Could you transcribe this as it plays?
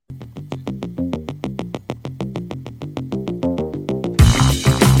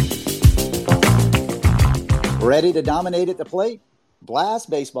Ready to dominate at the plate? Blast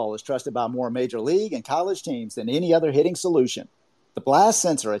Baseball is trusted by more major league and college teams than any other hitting solution. The Blast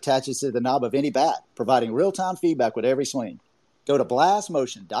sensor attaches to the knob of any bat, providing real-time feedback with every swing. Go to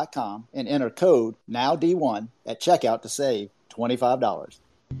blastmotion.com and enter code NOWD1 at checkout to save $25.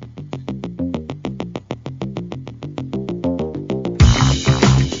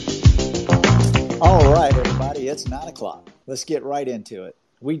 All right, everybody, it's 9 o'clock. Let's get right into it.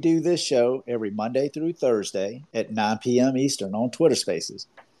 We do this show every Monday through Thursday at 9 p.m. Eastern on Twitter Spaces.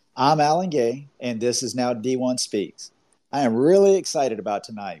 I'm Alan Gay, and this is Now D1 Speaks. I am really excited about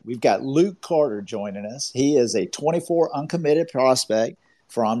tonight. We've got Luke Carter joining us. He is a 24 uncommitted prospect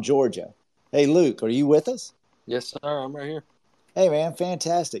from Georgia. Hey, Luke, are you with us? Yes, sir. I'm right here. Hey, man,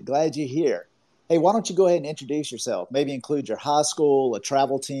 fantastic. Glad you're here. Hey, why don't you go ahead and introduce yourself? Maybe include your high school, a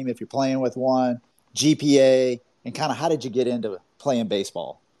travel team if you're playing with one, GPA, and kind of how did you get into playing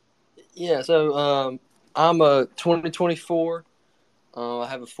baseball? Yeah, so I'm a 2024. I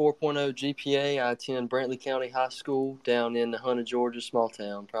have a 4.0 GPA. I attend Brantley County High School down in Hunter, Georgia, small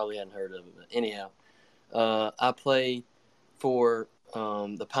town. Probably hadn't heard of it, but anyhow. I play for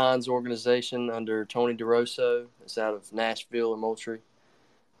the Pines organization under Tony DeRosso. It's out of Nashville or Moultrie.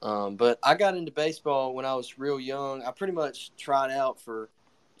 But I got into baseball when I was real young. I pretty much tried out for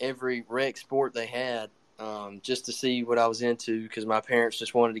every rec sport they had just to see what I was into because my parents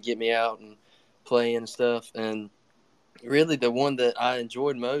just wanted to get me out and play and stuff. And really the one that I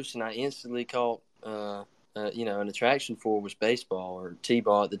enjoyed most and I instantly caught an attraction for was baseball or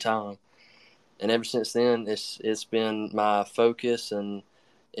t-ball at the time. And ever since then, it's been my focus and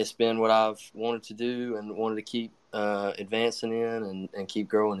it's been what I've wanted to do and wanted to keep advancing in and keep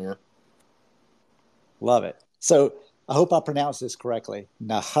growing in. Love it. So I hope I pronounced this correctly.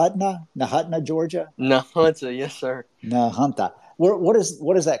 Nahantna, Georgia? Nahantna, yes, sir. Nahantna. What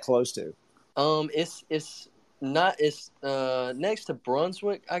is that close to? It's next to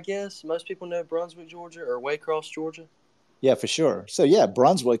Brunswick, I guess. Most people know Brunswick, Georgia, or Waycross, Georgia. Yeah, for sure. So, yeah,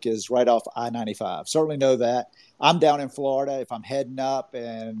 Brunswick is right off I-95. Certainly know that. I'm down in Florida. If I'm heading up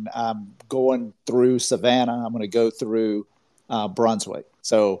and I'm going through Savannah, I'm going to go through Brunswick.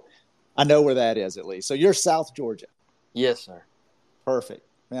 So I know where that is at least. So you're South Georgia. Yes, sir. Perfect.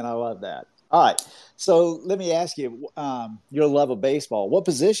 Man, I love that. All right. So let me ask you, your love of baseball, what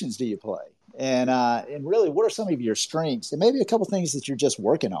positions do you play? And really, what are some of your strengths? And maybe a couple things that you're just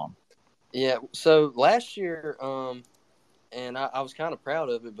working on. Yeah. So last year, and I was kind of proud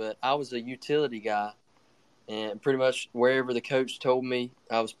of it, but I was a utility guy. And pretty much wherever the coach told me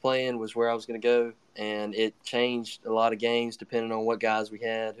I was playing was where I was going to go. And it changed a lot of games depending on what guys we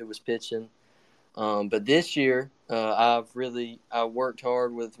had, who was pitching. But this year, I worked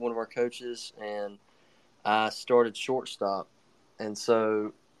hard with one of our coaches, and I started shortstop. And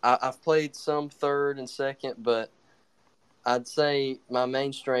so I've played some third and second, but I'd say my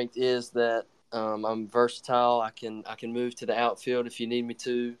main strength is that I'm versatile. I can move to the outfield if you need me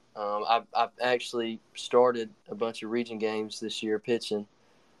to. I've actually started a bunch of region games this year pitching,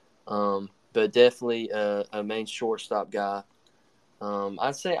 but definitely a main shortstop guy.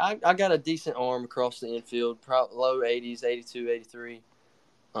 I'd say I got a decent arm across the infield, low 80s, 82, 83.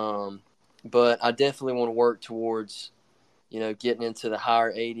 But I definitely want to work towards, getting into the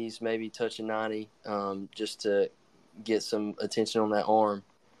higher 80s, maybe touching 90, just to get some attention on that arm.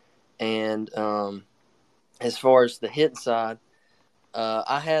 And as far as the hitting side,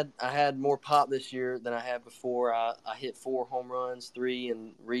 I had more pop this year than I had before. I hit 4 home runs, 3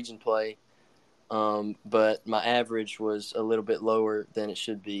 in region play. But my average was a little bit lower than it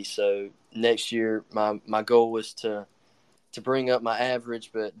should be. So next year, my goal was to bring up my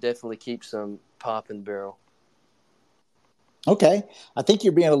average, but definitely keep some pop in the barrel. Okay. I think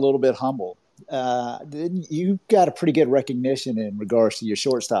you're being a little bit humble. You got a pretty good recognition in regards to your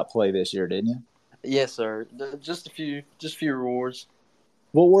shortstop play this year, didn't you? Yes, sir. Just a few rewards.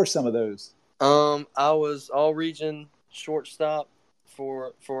 What were some of those? I was all region shortstop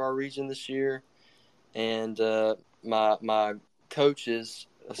for our region this year. And my coaches,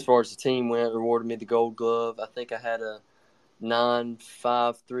 as far as the team went, rewarded me the Gold Glove. I think I had a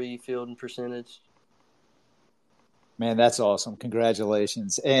 9.53 fielding percentage. Man, that's awesome!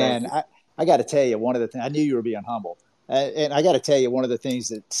 Congratulations! And I got to tell you, one of the things I knew you were being humble, and I got to tell you, one of the things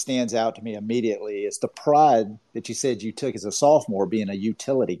that stands out to me immediately is the pride that you said you took as a sophomore, being a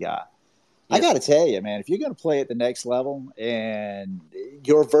utility guy. I got to tell you, man, if you're going to play at the next level and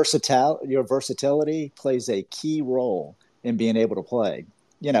your versatility plays a key role in being able to play.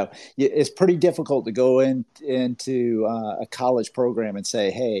 It's pretty difficult to go into a college program and say,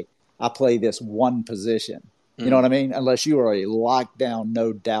 hey, I play this one position. You know what I mean? Unless you are a lockdown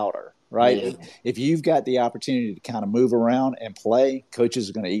no doubter. right? Yeah. If you've got the opportunity to kind of move around and play, coaches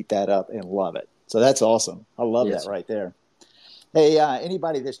are going to eat that up and love it. So that's awesome. I love that Yes. right there. Hey,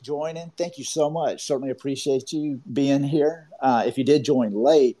 anybody that's joining, thank you so much. Certainly appreciate you being here. If you did join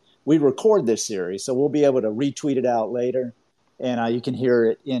late, we record this series, so we'll be able to retweet it out later, and you can hear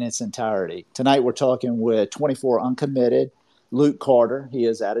it in its entirety. Tonight we're talking with 24 Uncommitted, Luke Carter. He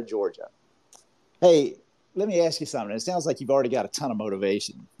is out of Georgia. Hey, let me ask you something. It sounds like you've already got a ton of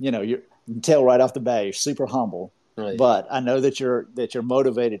motivation. You know, you can tell right off the bat you're super humble, Right. but I know that you're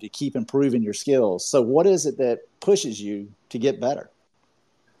motivated to keep improving your skills. So, what is it that pushes you to get better?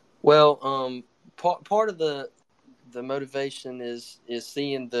 Well, part of the motivation is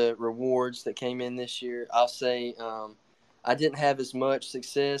seeing the rewards that came in this year. I'll say I didn't have as much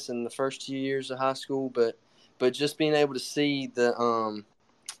success in the first 2 years of high school, but just being able to see the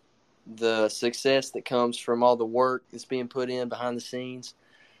success that comes from all the work that's being put in behind the scenes.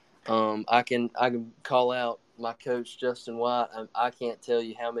 I can call out my coach Justin White. I can't tell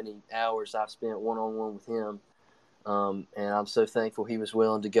you how many hours I've spent one-on-one with him, and I'm so thankful he was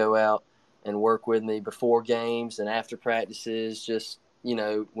willing to go out and work with me before games and after practices. Just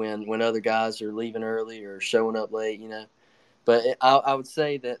when other guys are leaving early or showing up late. But I would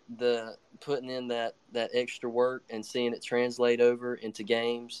say that the putting in that extra work and seeing it translate over into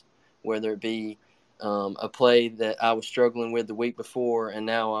games, whether it be a play that I was struggling with the week before and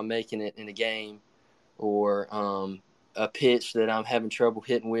now I'm making it in a game, or a pitch that I'm having trouble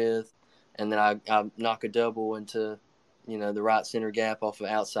hitting with, and then I knock a double into the right center gap off of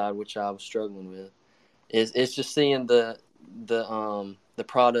outside, which I was struggling with. It's just seeing the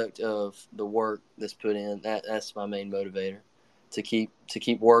product of the work that's put in. That's my main motivator, to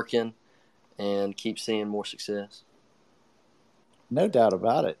keep working and keep seeing more success. No doubt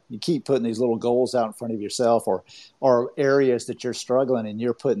about it. You keep putting these little goals out in front of yourself, or areas that you're struggling, and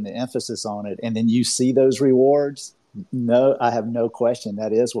you're putting the emphasis on it, and then you see those rewards. No, I have no question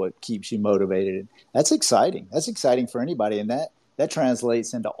that is what keeps you motivated. That's exciting. That's exciting for anybody, and that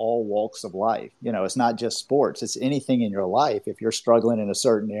translates into all walks of life. It's not just sports; it's anything in your life. If you're struggling in a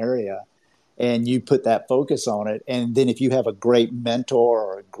certain area, and you put that focus on it, and then if you have a great mentor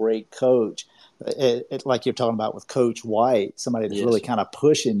or a great coach, like you're talking about with Coach White, somebody that's Yes, really sir. kind of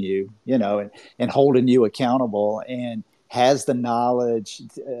pushing you, and holding you accountable, and has the knowledge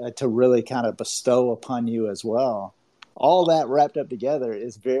to really kind of bestow upon you as well. All that wrapped up together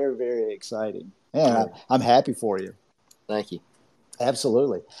is very, very exciting. And Right. I'm happy for you. Thank you.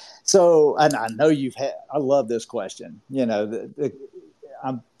 Absolutely. So, and I know I love this question.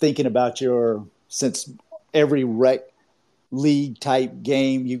 I'm thinking about since every rec league type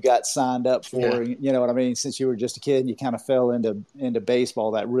game you got signed up Yeah. for, you know what I mean? Since you were just a kid and you kind of fell into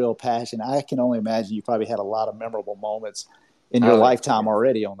baseball, that real passion. I can only imagine you probably had a lot of memorable moments in your Oh, lifetime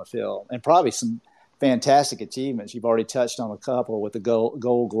already on the field, and probably some fantastic achievements. You've already touched on a couple with the gold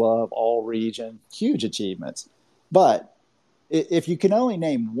glove, all region, huge achievements. But if you can only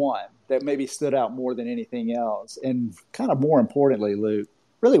name one that maybe stood out more than anything else, and kind of more importantly, Luke,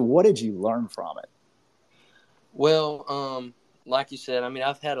 really, what did you learn from it? well, like you said, I mean,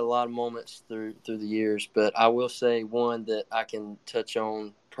 I've had a lot of moments through the years, but I will say one that I can touch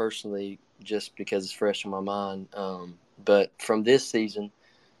on personally, just because it's fresh in my mind. But from this season,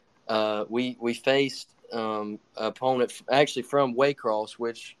 we faced an opponent actually from Waycross,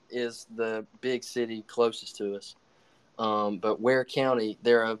 which is the big city closest to us. But Ware County,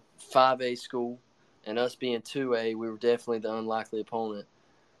 they're a 5A school, and us being 2A, we were definitely the unlikely opponent.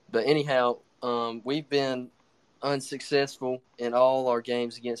 But anyhow, we've been unsuccessful in all our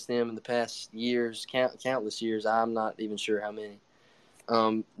games against them in the past years, countless years. I'm not even sure how many.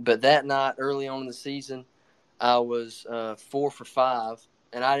 But that night, early on in the season, I was 4 for 5,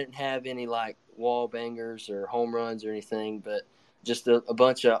 and I didn't have any like wall bangers or home runs or anything, but just a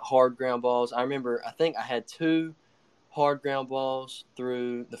bunch of hard ground balls. I remember, I think I had 2 hard ground balls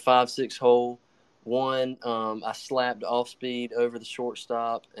through the 5-6 hole. One, I slapped off speed over the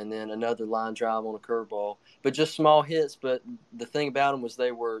shortstop, and then another line drive on a curveball. But just small hits. But the thing about them was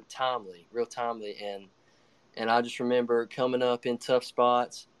they were timely, real timely, and I just remember coming up in tough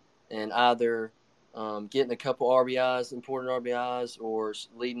spots and either getting a couple RBIs, important RBIs, or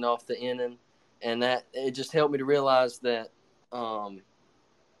leading off the inning, and that it just helped me to realize that. Some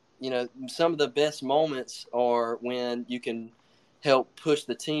of the best moments are when you can help push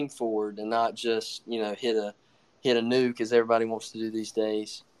the team forward and not just, hit a nuke as everybody wants to do these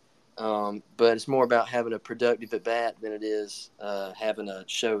days. But it's more about having a productive at bat than it is having a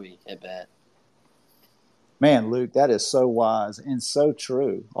showy at bat. Man, Luke, that is so wise and so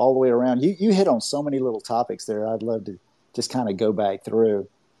true all the way around. You hit on so many little topics there. I'd love to just kind of go back through.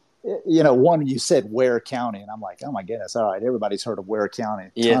 one you said Ware County, and I'm like, oh my goodness, all right, everybody's heard of Ware County.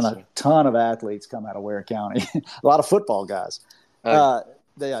 Yes, sir. Ton of athletes come out of Ware County. A lot of football guys. Oh,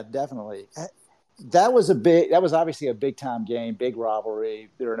 They are definitely. That was obviously a big time game, big rivalry.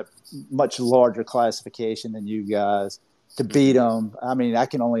 They're in a much larger classification than you guys. To beat them, I mean, I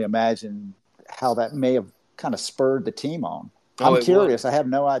can only imagine how that may have kind of spurred the team on. oh, I'm it was. curious. I have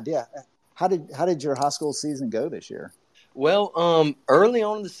no idea. How did your high school season go this year? Well, early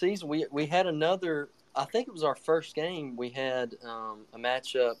on in the season, we had another. I think it was our first game. We had a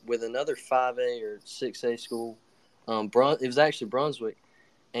matchup with another 5A or 6A school. It was actually Brunswick,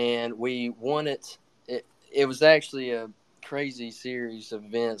 and we won it. It was actually a crazy series of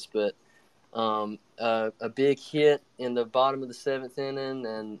events, but a big hit in the bottom of the seventh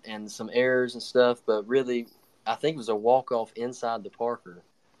inning and some errors and stuff. But really, I think it was a walk-off inside the Parker,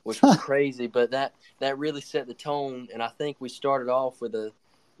 which was crazy. But that really set the tone, and I think we started off with a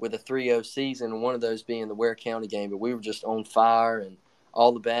 3-0 season, and one of those being the Ware County game. But we were just on fire, and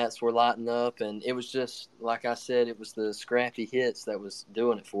all the bats were lighting up, and it was just, like I said, it was the scrappy hits that was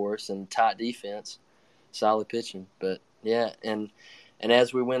doing it for us, and tight defense, solid pitching. But, yeah, and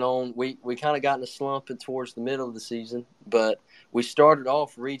as we went on, we kind of got in a slump towards the middle of the season, but we started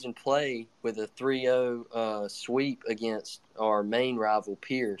off region play with a 3-0 sweep against our main rival,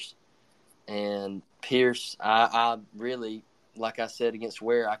 Pierce. And Pierce, I really, like I said, against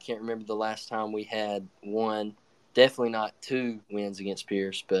Ware, I can't remember the last time we had one. Definitely not 2 wins against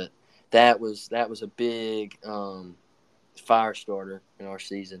Pierce, but that was a big fire starter in our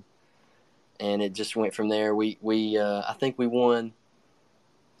season. And it just went from there. I think we won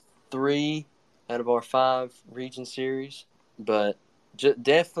 3 out of our 5 region series, but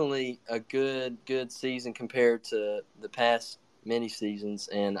definitely a good season compared to the past many seasons,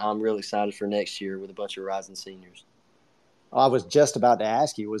 and I'm really excited for next year with a bunch of rising seniors. I was just about to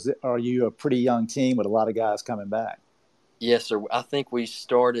ask you, are you a pretty young team with a lot of guys coming back? Yes, sir. I think we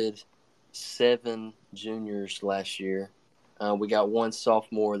started 7 juniors last year. We got 1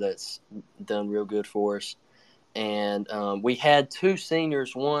 sophomore that's done real good for us. And we had 2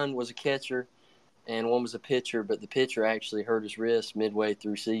 seniors. One was a catcher and one was a pitcher, but the pitcher actually hurt his wrist midway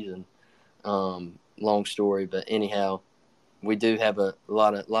through season. Long story, but anyhow, we do have a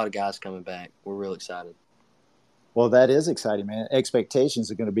lot of guys coming back. We're real excited. Well, that is exciting, man.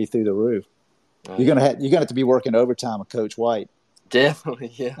 Expectations are going to be through the roof. Oh, You're going to have to be working overtime with Coach White.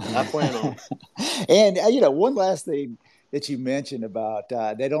 Definitely, yeah. I plan on it. And one last thing that you mentioned about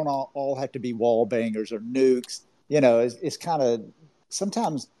they don't all have to be wall bangers or nukes. It's kind of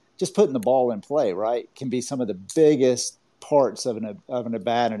sometimes just putting the ball in play, right, can be some of the biggest parts of an at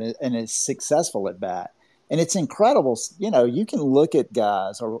bat and a successful at bat. And it's incredible. You can look at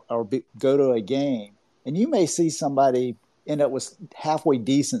guys or go to a game, and you may see somebody end up with halfway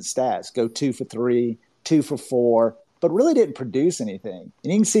decent stats, go 2 for 3, 2 for 4, but really didn't produce anything.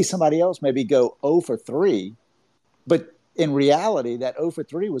 And you can see somebody else maybe go 0 for 3, but in reality, that 0 for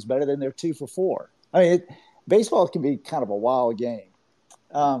 3 was better than their 2 for 4. I mean, baseball can be kind of a wild game.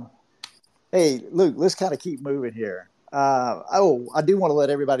 Hey, Luke, let's kind of keep moving here. I do want to let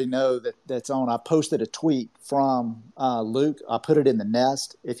everybody know that's on. I posted a tweet from Luke. I put it in the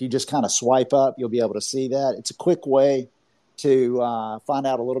nest. If you just kind of swipe up, you'll be able to see that. It's a quick way to find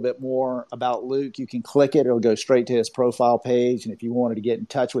out a little bit more about Luke. You can click it. It'll go straight to his profile page. And if you wanted to get in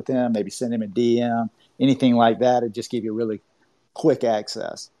touch with him, maybe send him a DM, anything like that, it'd just give you really quick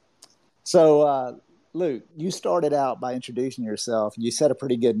access. So, Luke, you started out by introducing yourself. You said a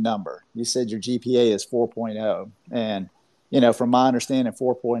pretty good number. You said your GPA is 4.0. And, from my understanding,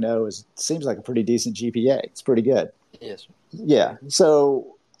 4.0 seems like a pretty decent GPA. It's pretty good. Yes. Yeah.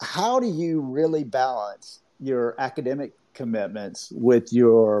 So how do you really balance your academic commitments with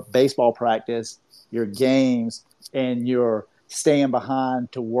your baseball practice, your games, and your staying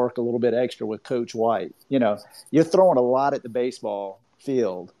behind to work a little bit extra with Coach White? You're throwing a lot at the baseball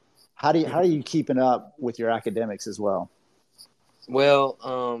field. How are you keeping up with your academics as well? Well,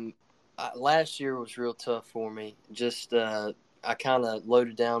 last year was real tough for me. Just I kind of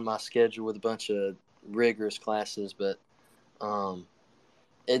loaded down my schedule with a bunch of rigorous classes, but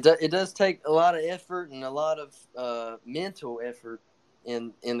it does take a lot of effort and a lot of mental effort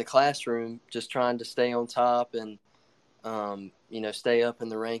in the classroom, just trying to stay on top and stay up in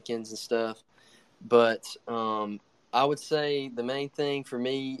the rankings and stuff. But I would say the main thing for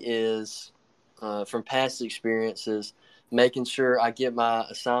me is from past experiences, making sure I get my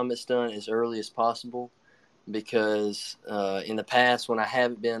assignments done as early as possible, because in the past when I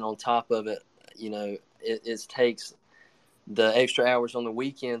haven't been on top of it, it takes the extra hours on the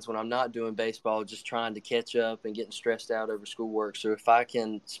weekends when I'm not doing baseball, just trying to catch up and getting stressed out over schoolwork. So if I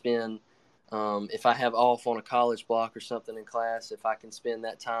can spend, if I have off on a college block or something in class, if I can spend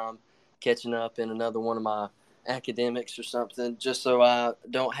that time catching up in another one of my academics or something, just so I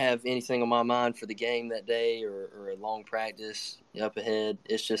don't have anything on my mind for the game that day or a long practice up ahead.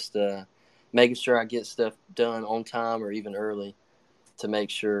 It's just making sure I get stuff done on time or even early to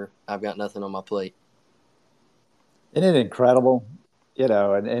make sure I've got nothing on my plate. Isn't it incredible?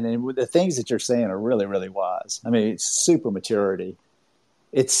 And the things that you're saying are really, really wise. I mean, it's super maturity.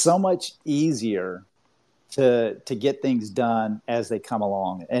 It's so much easier to get things done as they come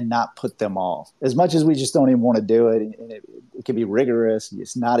along and not put them off. As much as we just don't even want to do it, and it can be rigorous,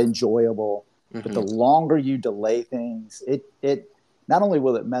 it's not enjoyable. Mm-hmm. But the longer you delay things, it not only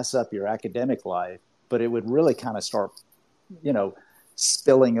will it mess up your academic life, but it would really kind of start,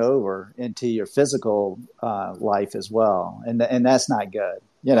 spilling over into your physical life as well, and that's not good,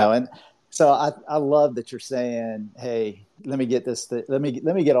 And so I love that you're saying, "Hey, let me get this. Let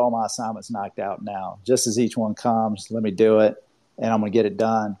me get all my assignments knocked out now. Just as each one comes, let me do it, and I'm going to get it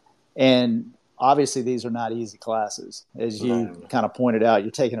done." And obviously, these are not easy classes, as you kind of pointed out.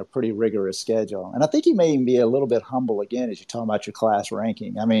 You're taking a pretty rigorous schedule, and I think you may even be a little bit humble again as you talk about your class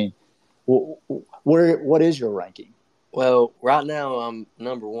ranking. I mean, what is your ranking? Well, right now I'm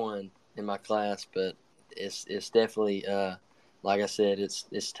number one in my class, but it's definitely like I said,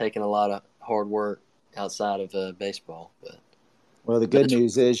 it's taken a lot of hard work outside of baseball. Well, the good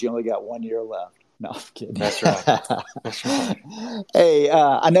news is you only got 1 year left. No, I'm kidding. That's right. That's right. Hey,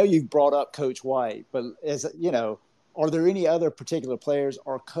 I know you brought up Coach White, but are there any other particular players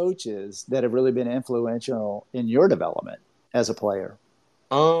or coaches that have really been influential in your development as a player?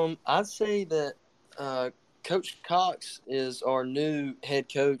 I'd say that Coach Cox is our new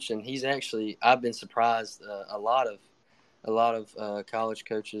head coach, and he's actually I've been surprised. A lot of college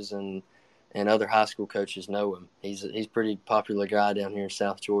coaches and other high school coaches know him. He's a pretty popular guy down here in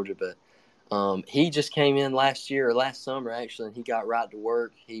South Georgia. But he just came in last summer actually, and he got right to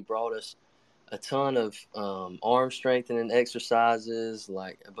work. He brought us a ton of arm strengthening exercises,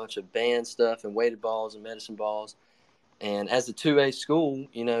 like a bunch of band stuff and weighted balls and medicine balls. And as a 2A school,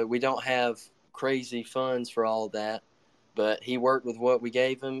 we don't have crazy funds for all of that, but he worked with what we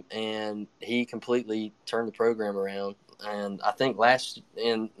gave him, and he completely turned the program around. And I think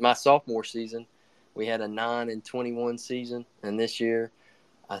in my sophomore season, we had a 9-21 season, and this year,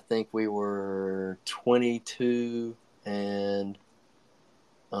 I think we were 22 and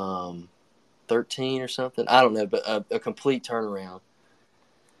 13 or something. I don't know, but a complete turnaround.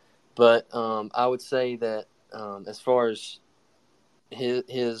 But I would say that as far as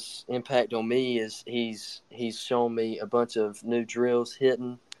his impact on me is he's shown me a bunch of new drills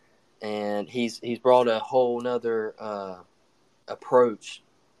hitting, and he's brought a whole nother approach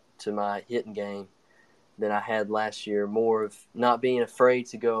to my hitting game than I had last year. More of not being afraid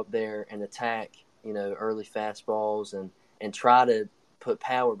to go up there and attack, early fastballs and try to put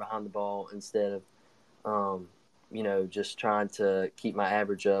power behind the ball instead of just trying to keep my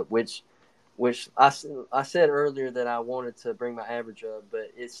average up, which I said earlier that I wanted to bring my average up,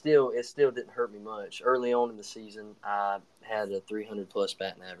 but it still didn't hurt me much. Early on in the season, I had a 300+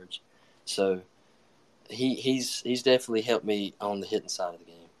 batting average, so he's definitely helped me on the hitting side of the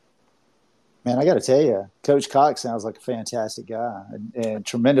game. Man, I got to tell you, Coach Cox sounds like a fantastic guy and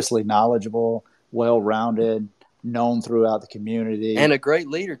tremendously knowledgeable, well-rounded, known throughout the community, and a great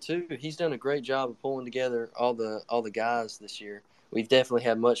leader too. He's done a great job of pulling together all the guys this year. We've definitely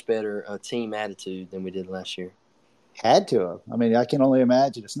had much better team attitude than we did last year. Had to have. I mean, I can only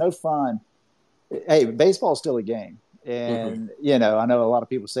imagine. It's no fun. Hey, baseball's still a game. And, I know a lot of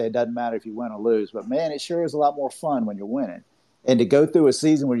people say it doesn't matter if you win or lose, but, man, it sure is a lot more fun when you're winning. And to go through a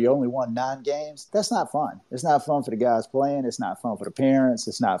season where you only won 9 games, that's not fun. It's not fun for the guys playing. It's not fun for the parents.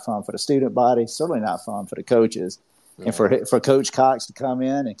 It's not fun for the student body. It's certainly not fun for the coaches. Yeah. And for Coach Cox to come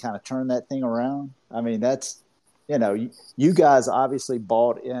in and kind of turn that thing around, I mean, that's – you guys obviously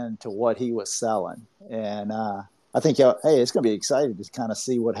bought into what he was selling. And I think, it's going to be exciting to kind of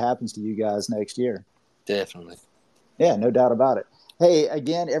see what happens to you guys next year. Definitely. Yeah, no doubt about it. Hey,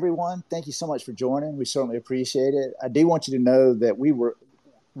 again, everyone, thank you so much for joining. We certainly appreciate it. I do want you to know that we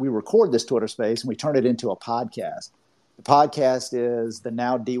record this Twitter space and we turn it into a podcast. The podcast is the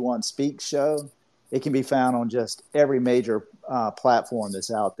Now D1 Speaks show. It can be found on just every major platform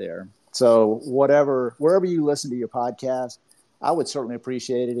that's out there. So wherever you listen to your podcast, I would certainly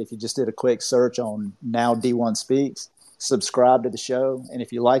appreciate it if you just did a quick search on Now D1 Speaks, subscribe to the show, and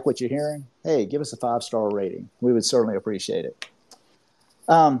if you like what you're hearing, hey, give us a 5-star rating. We would certainly appreciate it.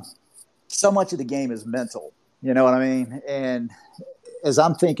 So much of the game is mental, You know what I mean? And as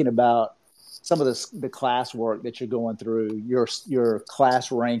I'm thinking about some of the class work that you're going through, your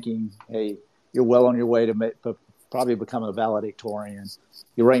class ranking, hey, you're well on your way to probably become a valedictorian.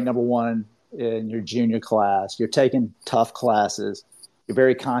 You're ranked number one in your junior class. You're taking tough classes. You're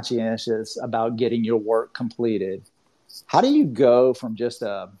very conscientious about getting your work completed. How do you go from just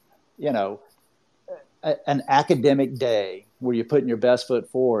you know, an academic day where you're putting your best foot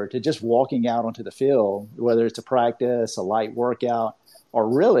forward to just walking out onto the field, whether it's a practice, a light workout, or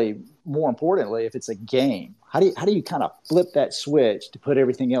really more importantly, if it's a game? How do you kind of flip that switch to put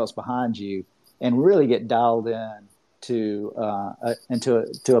everything else behind you and really get dialed in to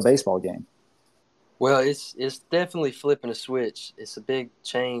a baseball game? Well, it's definitely flipping a switch. It's a big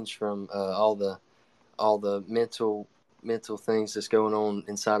change from all the mental things that's going on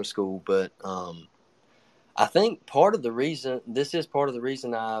inside of school. But I think this is part of the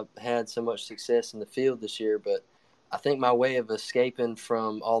reason I've had so much success in the field this year. But I think my way of escaping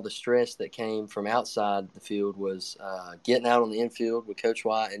from all the stress that came from outside the field was getting out on the infield with Coach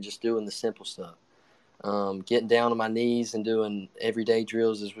White and just doing the simple stuff. Getting down on my knees and doing everyday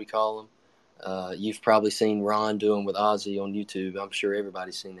drills, as we call them. You've probably seen Ron doing with Ozzy on YouTube. I'm sure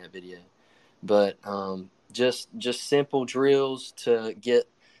everybody's seen that video. But just simple drills to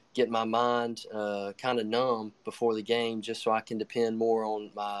get my mind kind of numb before the game, just so I can depend more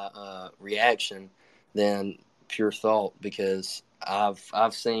on my reaction than pure thought. Because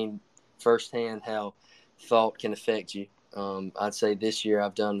I've seen firsthand how thought can affect you. I'd say this year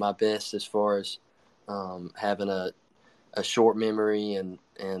I've done my best as far as having a short memory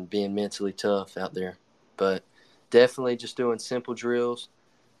and being mentally tough out there. But definitely just doing simple drills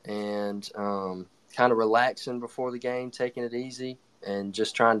and kind of relaxing before the game, taking it easy, and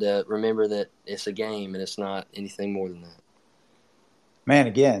just trying to remember that it's a game and it's not anything more than that. Man,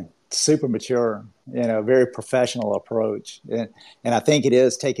 again, super mature, very professional approach. And I think it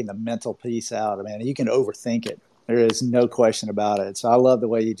is taking the mental piece out. I mean, you can overthink it. There is no question about it. So I love the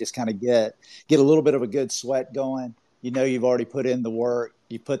way you just kind of get a little bit of a good sweat going. You've already put in the work,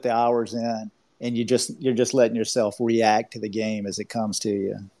 you put the hours in, and you're just letting yourself react to the game as it comes to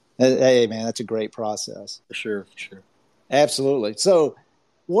you. Hey, man, that's a great process. For sure, for sure. Absolutely. So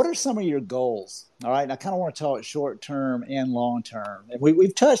what are some of your goals? All right. And I kind of want to talk short term and long term. And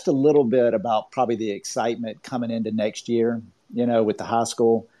we've touched a little bit about probably the excitement coming into next year, with the high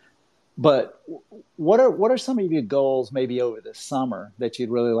school. But what are some of your goals maybe over the summer that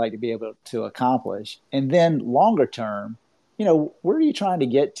you'd really like to be able to accomplish? And then longer term, where are you trying to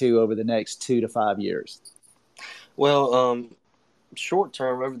get to over the next 2 to 5 years? Well, short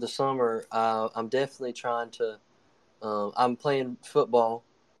term over the summer, I'm definitely trying to. I'm playing football.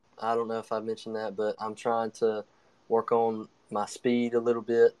 I don't know if I mentioned that, but I'm trying to work on my speed a little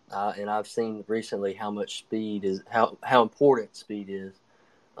bit. And I've seen recently how much speed is how important speed is.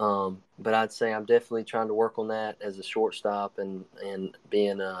 But I'd say I'm definitely trying to work on that as a shortstop and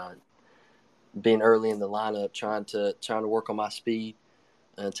being early in the lineup, trying to work on my speed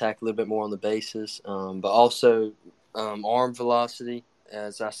and attack a little bit more on the bases. But also arm velocity.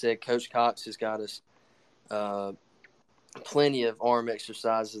 As I said, Coach Cox has got us plenty of arm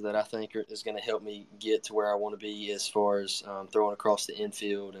exercises that I think is going to help me get to where I want to be as far as throwing across the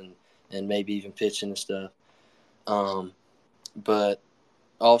infield and maybe even pitching and stuff. But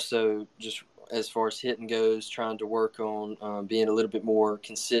also just as far as hitting goes, trying to work on being a little bit more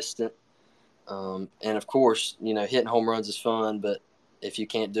consistent. And of course, hitting home runs is fun, but if you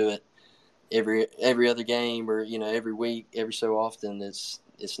can't do it every other game or every week, every so often, it's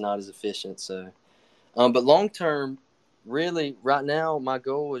not as efficient. So, but long term, really, right now, my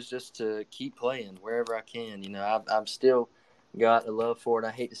goal is just to keep playing wherever I can. I've still got a love for it. I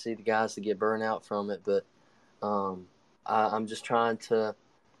hate to see the guys that get burned out from it, but I'm just trying to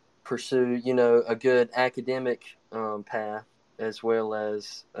pursue, a good academic path as well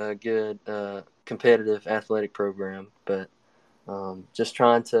as a good competitive athletic program. But just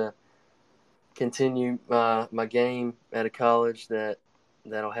trying to continue my game at a college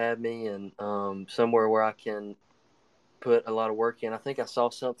that'll have me and somewhere where I can put a lot of work in. I think I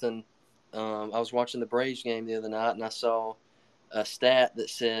saw something. I was watching the Braves game the other night, and I saw a stat that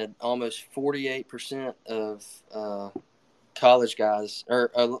said almost 48% of college guys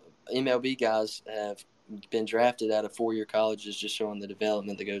or MLB guys have been drafted out of 4-year colleges, just showing the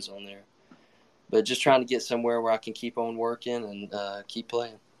development that goes on there. But just trying to get somewhere where I can keep on working and keep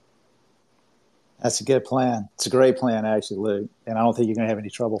playing. That's a good plan. It's a great plan, actually, Luke. And I don't think you're going to have any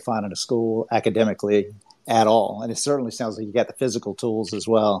trouble finding a school academically at all. And it certainly sounds like you got the physical tools as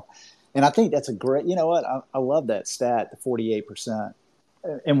well. And I think that's a great, I love that stat, the 48%.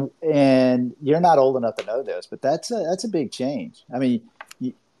 and you're not old enough to know this, but that's a big change. I mean,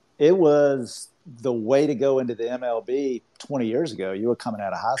 it was the way to go into the MLB 20 years ago. You were coming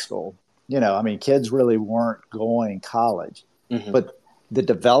out of high school. I mean, kids really weren't going college, Mm-hmm. but the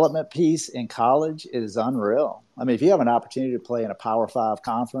development piece in college is unreal. I mean, if you have an opportunity to play in a Power Five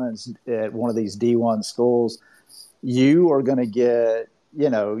conference at one of these D1 schools, you are going to get, you're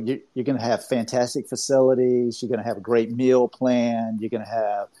going to have fantastic facilities. You're going to have a great meal plan. You're going to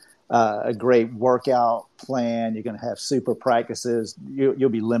have a great workout plan. You're going to have super practices. You'll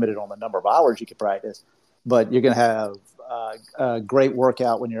be limited on the number of hours you can practice, but you're going to have a great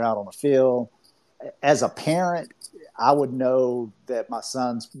workout when you're out on the field. As a parent, I would know that my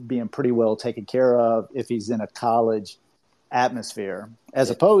son's being pretty well taken care of if he's in a college atmosphere,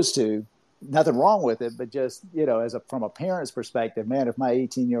 as opposed to nothing wrong with it, but just, from a parent's perspective, man, if my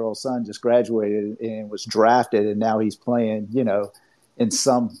 18-year-old son just graduated and was drafted and now he's playing, in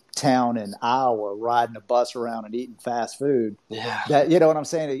some town in Iowa, riding a bus around and eating fast food. Yeah. That, you know what I'm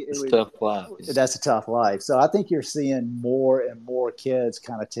saying? It's a tough life. That's a tough life. So I think you're seeing more and more kids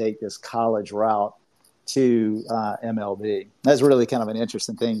kind of take this college route to MLB. That's really kind of an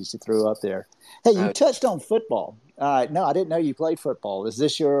interesting thing that you threw up there. Hey, you touched on football. No, I didn't know you played football. Is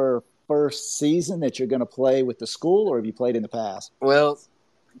this your first season that you're going to play with the school, or have you played in the past? Well,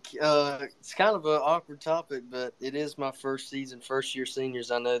 it's kind of an awkward topic, but it is my first season, first-year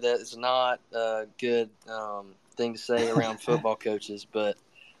seniors. I know that is not a good thing to say around football coaches, but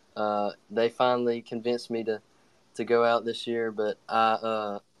they finally convinced me to go out this year. But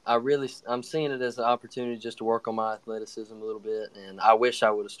I'm seeing it as an opportunity just to work on my athleticism a little bit, and I wish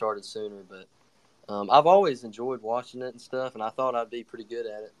I would have started sooner, but I've always enjoyed watching it and stuff, and I thought I'd be pretty good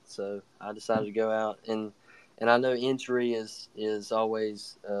at it, so I decided to go out. And I know injury is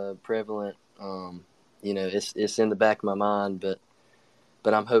always prevalent. It's in the back of my mind,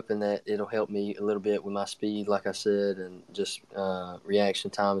 but I'm hoping that it'll help me a little bit with my speed, like I said, and just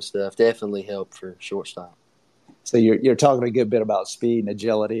reaction time and stuff. Definitely help for shortstop. So you're talking a good bit about speed and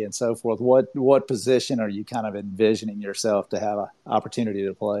agility and so forth. What position are you kind of envisioning yourself to have an opportunity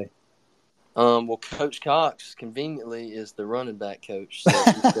to play? Well, Coach Cox conveniently is the running back coach.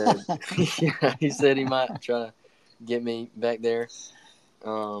 So he said he might try to get me back there.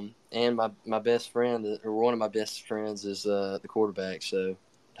 And my best friend, or one of my best friends, is the quarterback. So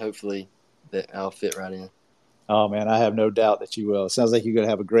hopefully that I'll fit right in. Oh, man, I have no doubt that you will. It sounds like you're going to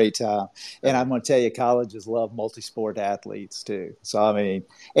have a great time. And I'm going to tell you, colleges love multi-sport athletes, too. So, I mean,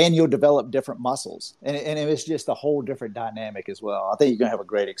 and you'll develop different muscles. And it's just a whole different dynamic as well. I think you're going to have a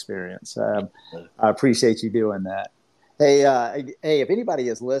great experience. I appreciate you doing that. Hey, if anybody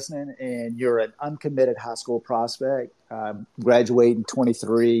is listening and you're an uncommitted high school prospect, graduating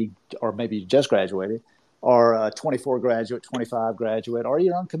 23, or maybe you just graduated, or 24 graduate, 25 graduate, or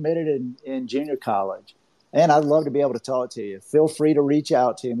you're uncommitted in junior college, and I'd love to be able to talk to you. Feel free to reach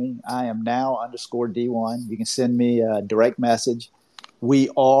out to me. I am now_D1. You can send me a direct message. We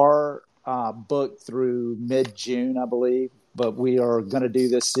are booked through mid-June, I believe, but we are going to do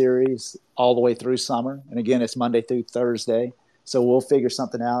this series all the way through summer. And again, it's Monday through Thursday. So we'll figure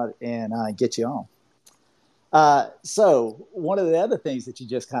something out and get you on. So one of the other things that you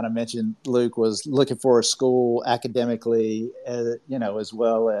just kind of mentioned, Luke, was looking for a school academically, as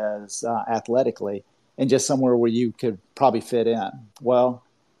well as athletically, and just somewhere where you could probably fit in. Well,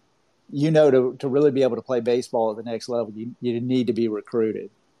 to really be able to play baseball at the next level, you need to be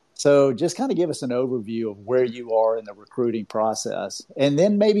recruited. So just kind of give us an overview of where you are in the recruiting process, and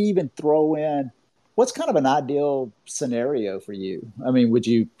then maybe even throw in what's kind of an ideal scenario for you. I mean, would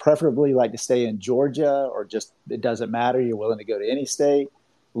you preferably like to stay in Georgia, or just it doesn't matter? You're willing to go to any state,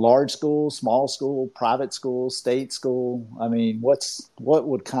 large school, small school, private school, state school? I mean, what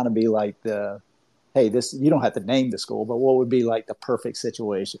would kind of be like this, you don't have to name the school, but what would be like the perfect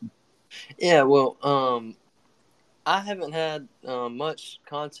situation? Yeah, well, I haven't had much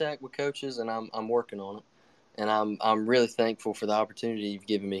contact with coaches, and I'm working on it, and I'm really thankful for the opportunity you've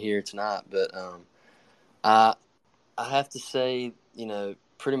given me here tonight. But I have to say,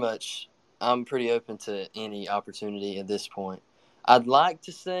 pretty much I'm pretty open to any opportunity at this point. I'd like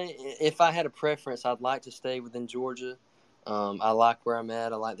to say, if I had a preference, I'd like to stay within Georgia. I like where I'm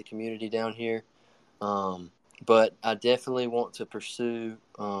at. I like the community down here. But I definitely want to pursue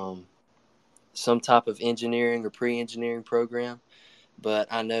some type of engineering or pre-engineering program. But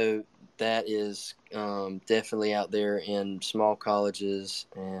I know that is definitely out there in small colleges,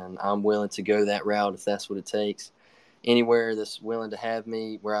 and I'm willing to go that route if that's what it takes. Anywhere that's willing to have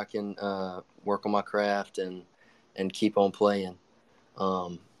me, where I can work on my craft and keep on playing.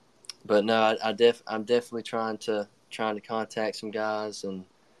 But no, I'm definitely trying to trying to contact some guys, and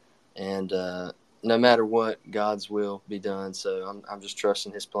no matter what, God's will be done. So I'm just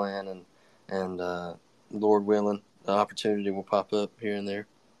trusting His plan, and Lord willing, the opportunity will pop up here and there.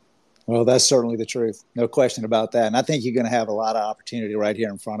 Well, that's certainly the truth. No question about that. And I think you're going to have a lot of opportunity right here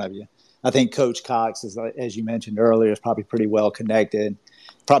in front of you. I think Coach Cox, as you mentioned earlier, is probably pretty well connected.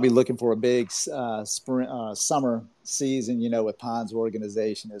 Probably looking for a big summer season, with Pond's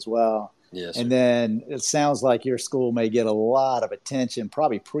organization as well. Yes, and sir. then it sounds like your school may get a lot of attention,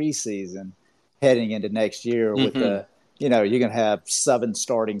 probably preseason, heading into next year with the you're going to have 7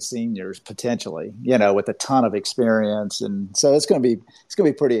 starting seniors potentially, with a ton of experience. And so it's going to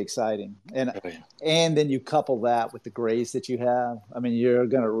be pretty exciting. And then you couple that with the grades that you have. I mean, you're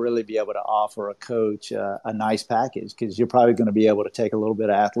going to really be able to offer a coach a nice package, because you're probably going to be able to take a little bit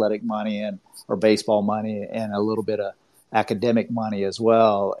of athletic money or baseball money and a little bit of academic money as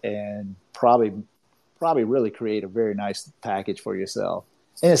well, and probably really create a very nice package for yourself.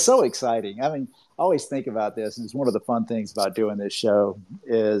 And it's so exciting. I mean, I always think about this, and it's one of the fun things about doing this show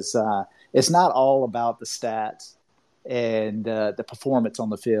is it's not all about the stats and the performance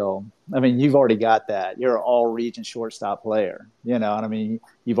on the field. I mean, you've already got that. You're an all-region shortstop player, and I mean,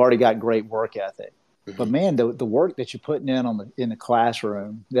 you've already got great work ethic. But man, the work that you're putting in the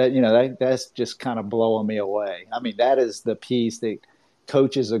classroom, that's just kind of blowing me away. I mean, that is the piece that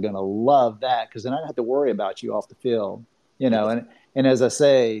coaches are going to love, that, because then I don't have to worry about you off the field, And as I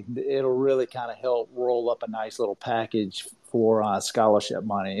say, it'll really kind of help roll up a nice little package for scholarship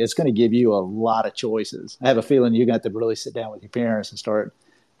money. It's going to give you a lot of choices. I have a feeling you're going to have to really sit down with your parents and start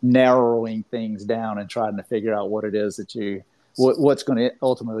narrowing things down and trying to figure out what it is that what's going to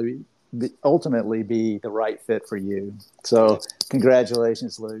ultimately be the right fit for you. So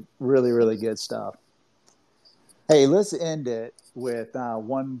congratulations, Luke. Really, really good stuff. Hey, let's end it with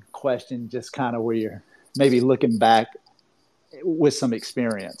one question, just kind of where you're maybe looking back with some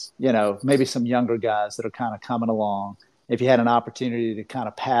experience, maybe some younger guys that are kind of coming along. If you had an opportunity to kind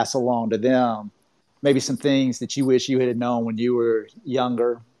of pass along to them, maybe some things that you wish you had known when you were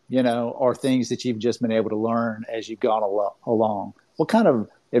younger, or things that you've just been able to learn as you've gone along. What kind of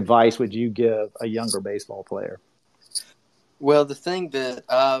advice would you give a younger baseball player? Well, the thing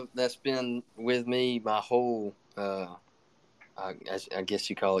that's been with me my whole, I guess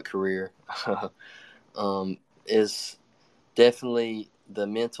you call it career, is definitely the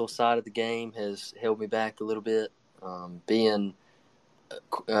mental side of the game has held me back a little bit. Being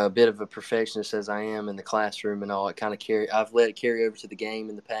a bit of a perfectionist as I am in the classroom and all, I've let it carry over to the game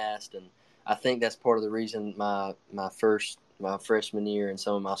in the past, and I think that's part of the reason my freshman year and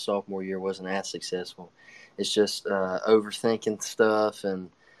some of my sophomore year wasn't as successful. It's just overthinking stuff and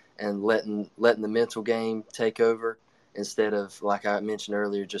letting the mental game take over instead of, like I mentioned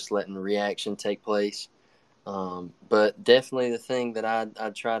earlier, just letting reaction take place. But definitely the thing that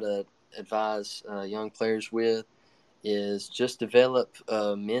I'd try to advise young players with is just develop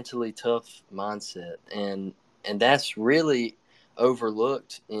a mentally tough mindset. And that's really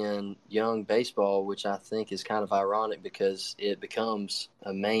overlooked in young baseball, which I think is kind of ironic because it becomes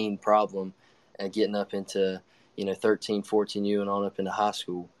a main problem getting up into, 13, 14U and on up into high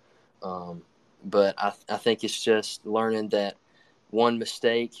school. But I think it's just learning that one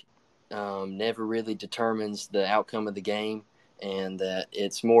mistake never really determines the outcome of the game, and that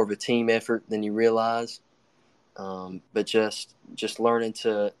it's more of a team effort than you realize. But just learning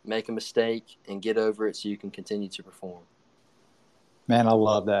to make a mistake and get over it so you can continue to perform. Man, I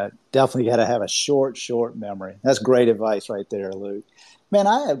love that. Definitely got to have a short memory. That's great advice right there, Luke. Man,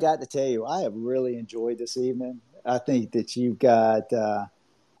 I have got to tell you, I have really enjoyed this evening. I think that you've got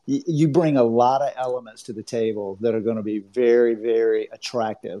you bring a lot of elements to the table that are going to be very, very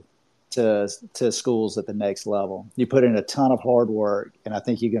attractive to schools at the next level. You put in a ton of hard work, and I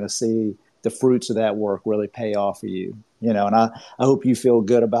think you're going to see the fruits of that work really pay off for you. And I hope you feel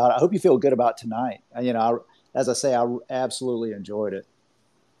good about it. I hope you feel good about tonight. As I say, I absolutely enjoyed it.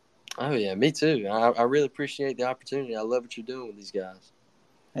 Oh, yeah, me too. I really appreciate the opportunity. I love what you're doing with these guys.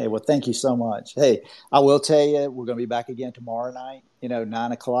 Hey, well, thank you so much. Hey, I will tell you, we're going to be back again tomorrow night,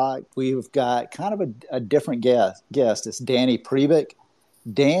 9:00. We've got kind of a different guest. It's Danny Prebick.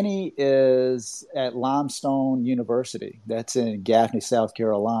 Danny is at Limestone University. That's in Gaffney, South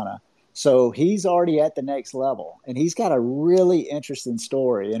Carolina. So he's already at the next level, and he's got a really interesting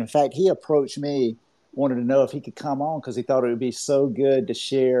story. And in fact, he approached me, wanted to know if he could come on because he thought it would be so good to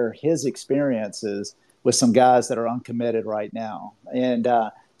share his experiences with some guys that are uncommitted right now. And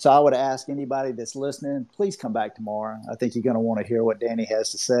so I would ask anybody that's listening, please come back tomorrow. I think you're going to want to hear what Danny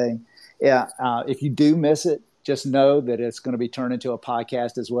has to say. Yeah, if you do miss it, just know that it's going to be turned into a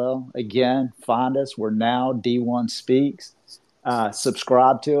podcast as well. Again, find us. We're now D1 Speaks.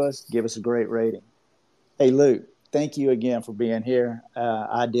 Subscribe to us. Give us a great rating. Hey, Luke, thank you again for being here.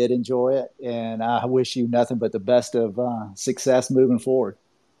 I did enjoy it, and I wish you nothing but the best of success moving forward.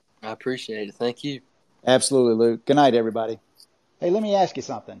 I appreciate it. Thank you. Absolutely, Luke. Good night, everybody. Hey, let me ask you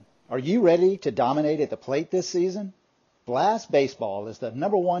something. Are you ready to dominate at the plate this season? Blast Baseball is the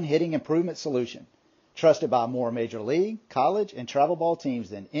 #1 hitting improvement solution, trusted by more major league, college, and travel ball teams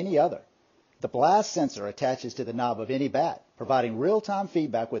than any other. The Blast sensor attaches to the knob of any bat, providing real-time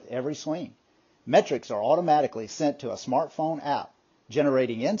feedback with every swing. Metrics are automatically sent to a smartphone app,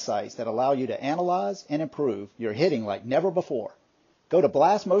 generating insights that allow you to analyze and improve your hitting like never before. Go to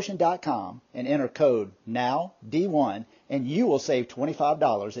blastmotion.com and enter code NOWD1 and you will save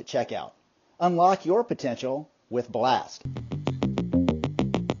 $25 at checkout. Unlock your potential with Blast.